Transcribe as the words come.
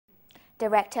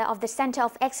Director of the Center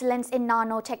of Excellence in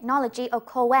Nanotechnology, or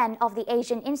COEN, of the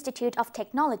Asian Institute of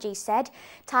Technology said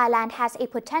Thailand has a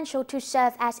potential to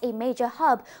serve as a major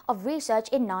hub of research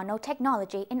in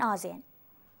nanotechnology in ASEAN.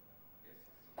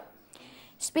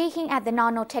 Speaking at the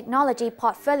Nanotechnology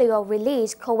Portfolio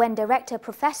Release, COEN Director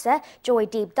Professor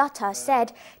Joydeep Dutta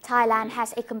said Thailand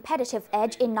has a competitive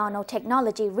edge in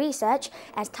nanotechnology research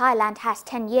as Thailand has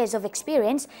 10 years of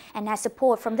experience and has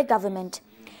support from the government.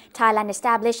 Thailand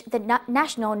established the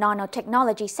National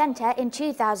Nanotechnology Center in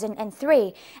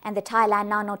 2003 and the Thailand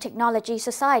Nanotechnology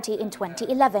Society in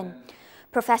 2011.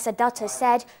 Professor Dutta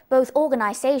said both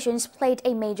organizations played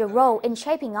a major role in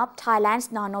shaping up Thailand's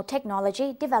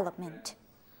nanotechnology development.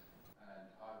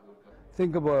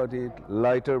 Think about it,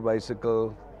 lighter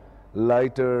bicycle,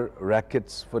 lighter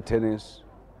rackets for tennis,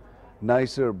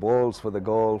 nicer balls for the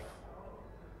golf.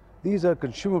 These are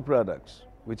consumer products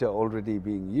which are already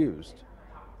being used.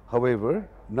 However,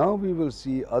 now we will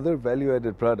see other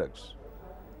value-added products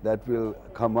that will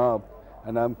come up,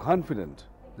 and I'm confident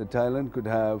that Thailand could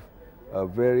have a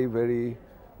very, very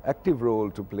active role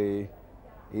to play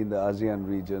in the ASEAN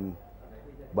region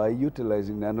by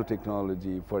utilizing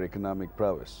nanotechnology for economic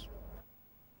prowess.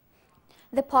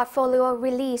 The portfolio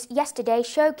release yesterday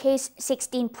showcased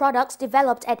 16 products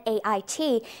developed at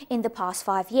AIT in the past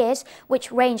 5 years,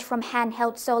 which range from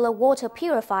handheld solar water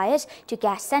purifiers to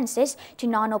gas sensors to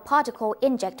nanoparticle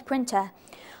injet printer.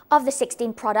 Of the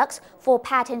 16 products, 4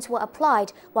 patents were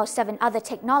applied, while 7 other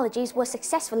technologies were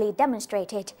successfully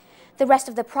demonstrated. The rest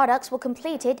of the products were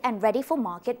completed and ready for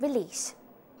market release.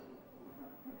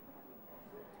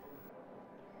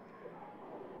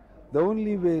 The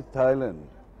only way Thailand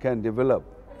can develop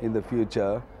in the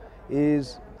future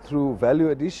is through value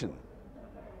addition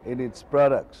in its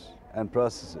products and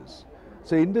processes.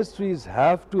 So industries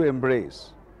have to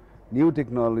embrace new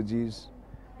technologies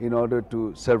in order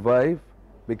to survive,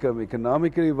 become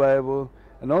economically viable,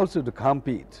 and also to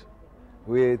compete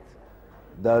with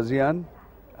the ASEAN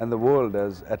and the world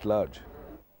at large.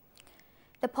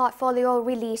 The portfolio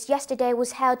release yesterday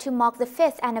was held to mark the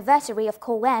 5th anniversary of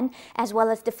COEN, as well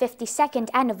as the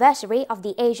 52nd anniversary of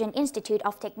the Asian Institute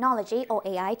of Technology, or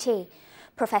AIT.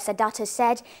 Professor Dutta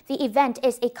said the event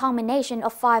is a culmination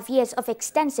of 5 years of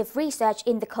extensive research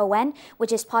in the COEN,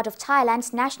 which is part of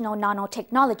Thailand's National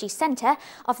Nanotechnology Center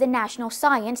of the National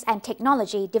Science and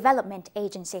Technology Development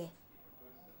Agency.